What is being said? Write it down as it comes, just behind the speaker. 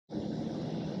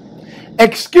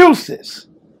Excuses.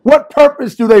 What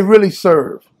purpose do they really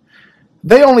serve?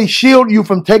 They only shield you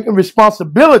from taking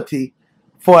responsibility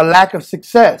for a lack of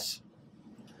success.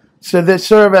 So they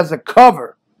serve as a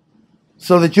cover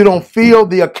so that you don't feel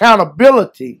the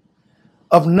accountability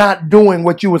of not doing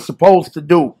what you were supposed to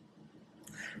do.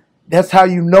 That's how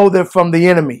you know they're from the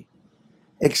enemy.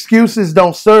 Excuses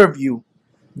don't serve you.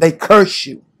 They curse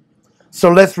you. So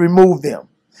let's remove them.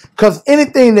 Because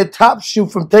anything that stops you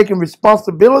from taking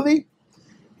responsibility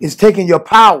is taking your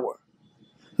power.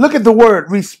 Look at the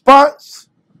word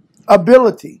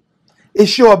responsibility.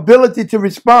 It's your ability to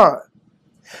respond.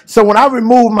 So when I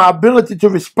remove my ability to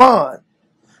respond,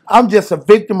 I'm just a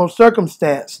victim of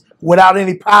circumstance without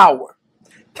any power.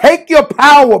 Take your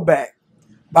power back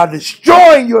by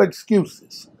destroying your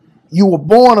excuses. You were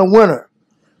born a winner.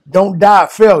 Don't die a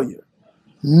failure.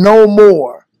 No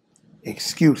more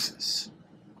excuses.